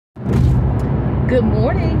Good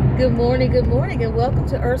morning, good morning, good morning, and welcome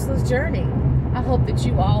to Ursula's Journey. I hope that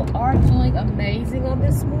you all are doing amazing on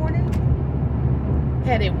this morning.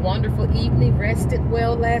 Had a wonderful evening, rested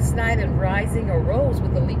well last night, and rising or rose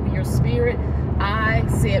with a leap in your spirit. I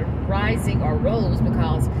said rising or rose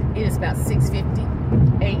because it is about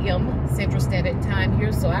 6:50 a.m. Central Standard Time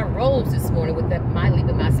here, so I rose this morning with that my leap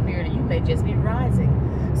in my spirit, and you may just be rising.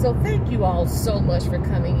 So thank you all so much for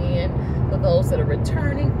coming in. For those that are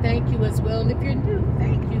returning, thank you as well. And if you're new,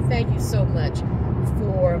 thank you so much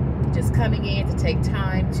for just coming in to take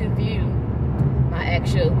time to view my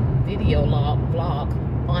actual video vlog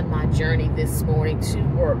on my journey this morning to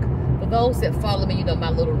work. For those that follow me, you know my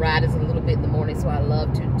little ride is a little bit in the morning, so I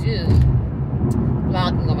love to do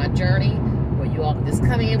vlogging on my journey, where you all can just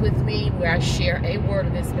come in with me, where I share a word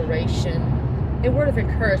of inspiration, a word of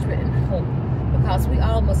encouragement and hope, because we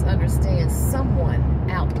all must understand someone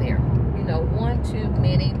out there, you know, one too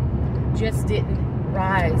many, just didn't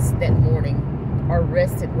rise that morning or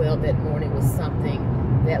rested well that morning with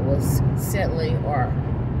something that was settling or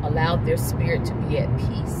allowed their spirit to be at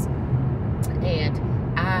peace. And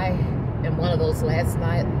I am one of those. Last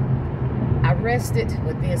night I rested,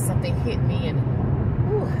 but then something hit me, and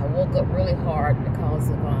I woke up really hard because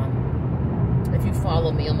of if you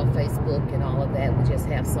follow me on my Facebook and all of that, we just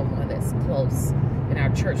have someone that's close in our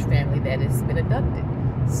church family that has been abducted.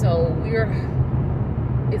 So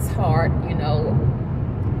it's hard, you know,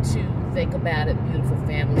 to think about it. Beautiful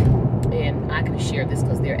family, and I can share this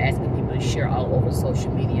because they're asking people to share all over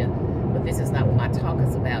social media, but this is not what my talk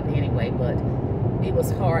is about anyway. But it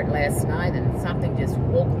was hard last night, and something just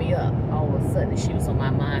woke me up all of a sudden. She was on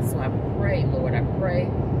my mind, so I pray, Lord, I pray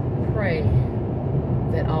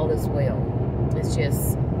that all is well. It's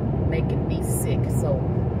just making me sick, so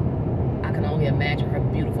I can only imagine her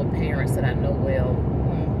beautiful parents that I know well.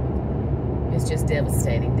 It's just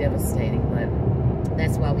devastating, but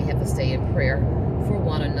that's why we have to stay in prayer for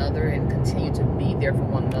one another and continue to be there for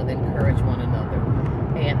one another, encourage one another.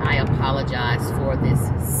 And I apologize for this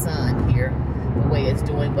sun here, the way it's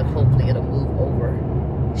doing, but hopefully it'll move over,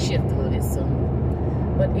 shift a little bit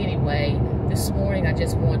soon. But anyway, this morning I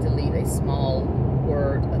just wanted to leave a small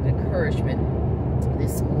word of encouragement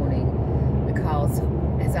this morning, because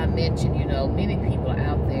as I mentioned, you know, many people are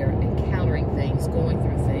out there encountering things, going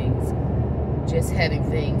through things, just having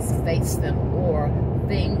things face them, or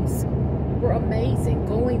things were amazing,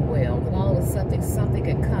 going well, and all of a sudden something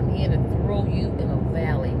can come in and throw you in a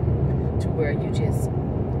valley to where you just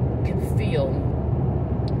can feel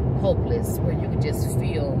hopeless, where you can just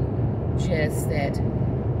feel just that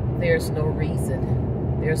there's no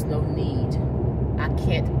reason, there's no need, I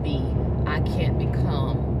can't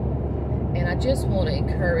become. And I just want to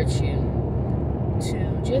encourage you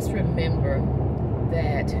to just remember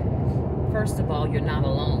that, first of all, you're not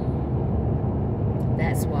alone.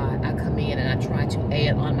 That's why I come in and I try to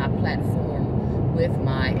add on my platform with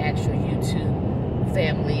my actual YouTube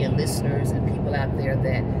family and listeners and people out there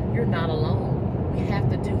that you're not alone. We have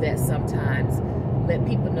to do that sometimes. Let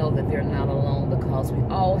people know that they're not alone, because we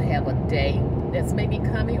all have a day that's maybe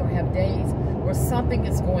coming, or have days where something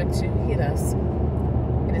is going to hit us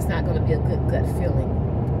and it's not going to be a good gut feeling.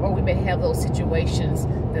 Or we may have those situations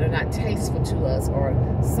that are not tasteful to us, or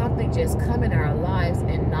something just come in our lives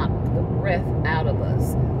and knock the breath out of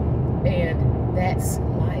us. And that's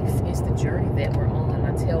life, is the journey that we're on.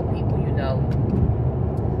 I tell people, you know,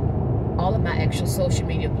 all of my actual social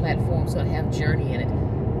media platforms going to have Journey in it.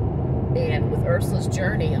 And with Ursula's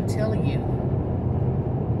Journey, I'm telling you,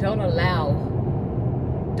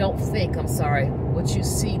 don't think, what you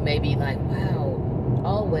see may be like, wow,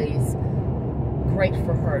 always great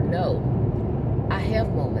for her. No, I have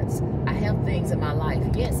moments, I have things in my life.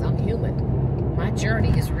 Yes, I'm human. My journey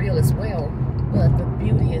is real as well, but the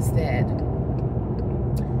beauty is that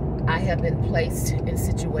I have been placed in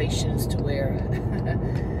situations to where,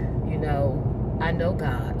 you know, I know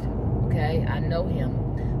God, okay? I know Him.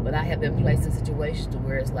 But I have been placed in situations to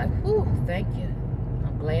where it's like, whew, thank you.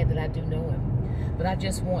 I'm glad that I do know Him. But I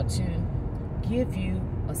just want to give you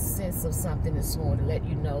a sense of something this morning, to let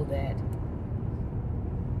you know that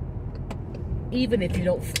even if you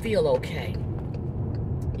don't feel okay,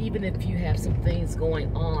 even if you have some things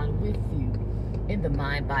going on with you in the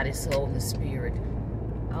mind, body, soul, and the spirit,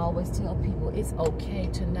 I always tell people it's okay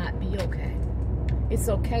to not be okay. It's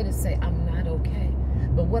okay to say, I'm not okay.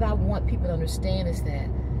 But what I want people to understand is that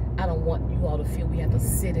I don't want you all to feel we have to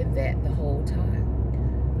sit in that the whole time.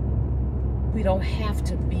 We don't have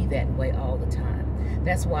to be that way all the time.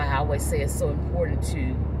 That's why I always say it's so important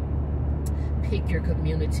to pick your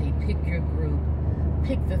community, pick your group,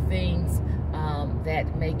 Pick the things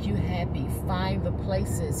that make you happy. Find the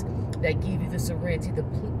places that give you the serenity, the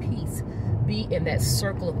peace. Be in that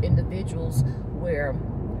circle of individuals where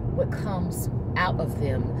what comes out of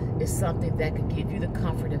them is something that can give you the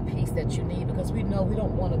comfort and peace that you need, because we know we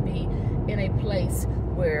don't want to be in a place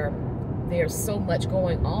where there's so much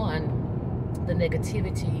going on, the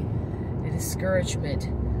negativity, the discouragement,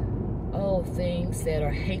 oh, things that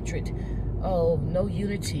are hatred, oh, no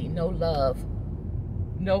unity, no love,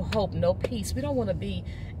 no hope, no peace. We don't want to be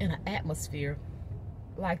in an atmosphere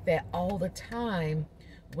like that all the time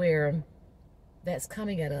where that's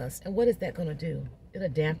coming at us. And what is that going to do? It'll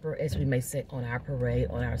damper, as we may say, on our parade,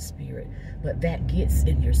 on our spirit. But that gets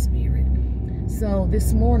in your spirit. So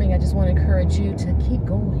this morning, I just want to encourage you to keep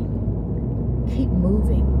going. Keep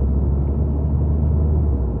moving.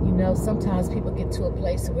 You know, sometimes people get to a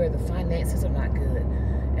place where the finances are not good.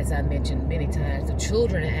 As I mentioned many times, the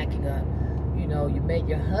children are acting up. You know, you met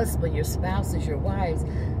your husband, your spouses, your wives,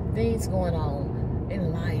 things going on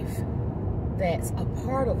in life that's a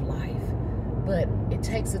part of life. But it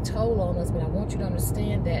takes a toll on us. But I want you to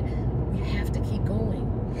understand that we have to keep going.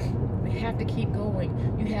 We have to keep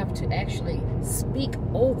going. You have to actually speak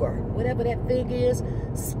over whatever that thing is.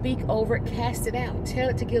 Speak over it, cast it out, tell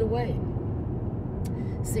it to get away.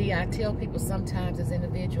 See, I tell people sometimes as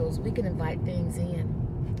individuals, we can invite things in.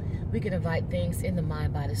 We can invite things in the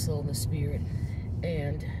mind, body, soul, and the spirit.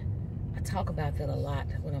 And I talk about that a lot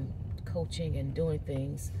when I'm coaching and doing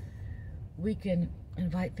things. We can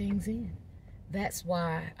invite things in. That's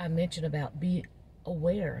why I mentioned about be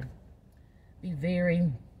aware. Be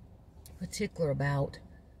very particular about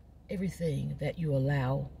everything that you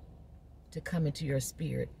allow to come into your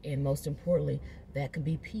spirit. And most importantly, that can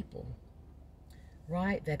be people.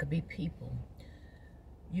 Right? That could be people.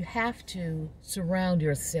 You have to surround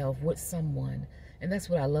yourself with someone. And that's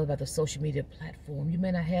what I love about the social media platform. You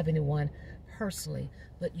may not have anyone personally,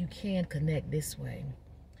 but you can connect this way.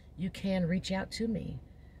 You can reach out to me.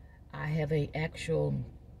 I have a actual,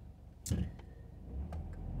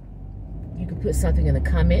 you can put something in the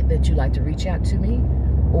comment that you'd like to reach out to me,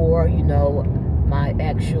 or, you know, my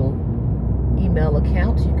actual email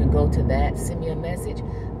account. You can go to that, send me a message.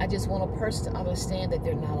 I just want a person to understand that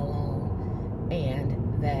they're not alone,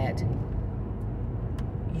 and that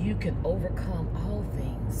you can overcome all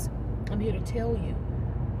things. I'm here to tell you,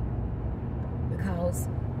 because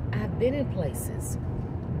I've been in places,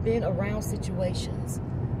 been around situations,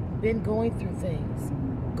 been going through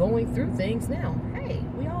things now. Hey,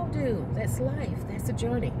 we all do. That's life. That's a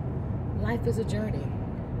journey. Life is a journey.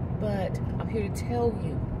 But I'm here to tell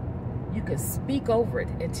you, you can speak over it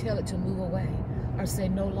and tell it to move away, or say,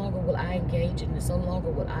 no longer will I engage in this, no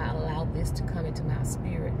longer will I allow this to come into my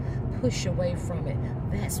spirit. Push away from it.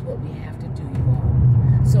 That's what we have to do, you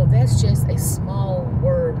all. So that's just a small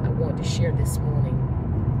word I want to share this morning,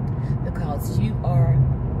 because you are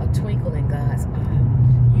a twinkle in God's eye.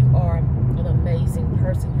 You are an amazing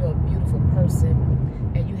person. You're a beautiful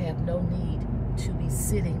person, and you have no need to be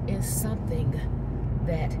sitting in something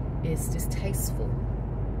that is distasteful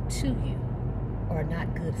to you or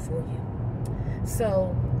not good for you.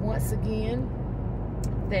 So once again,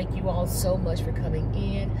 thank you all so much for coming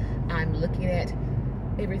in. I'm looking at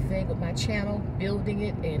everything with my channel, building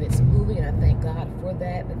it, and it's moving, and I thank God for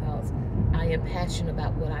that, because I am passionate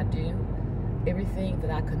about what I do. Everything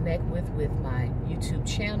that I connect with my YouTube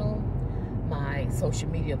channel, my social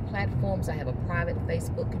media platforms. I have a private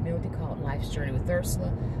Facebook community called Life's Journey with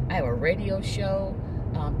Ursula. I have a radio show,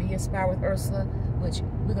 Be Inspired with Ursula, which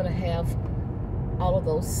we're going to have all of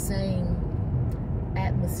those same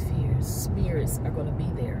atmospheres, spirits are going to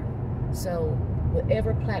be there. So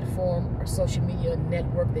whatever platform or social media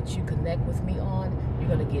network that you connect with me on, you're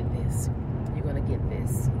going to get this. You're going to get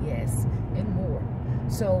this, yes, and more.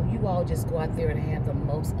 So you all just go out there and have the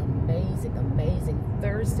most amazing, amazing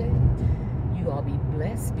Thursday. You all be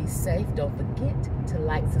blessed, be safe. Don't forget to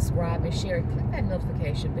like, subscribe, and share, and click that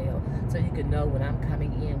notification bell so you can know when I'm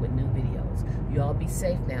coming in with new videos. You all be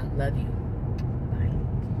safe now. Love you. Bye.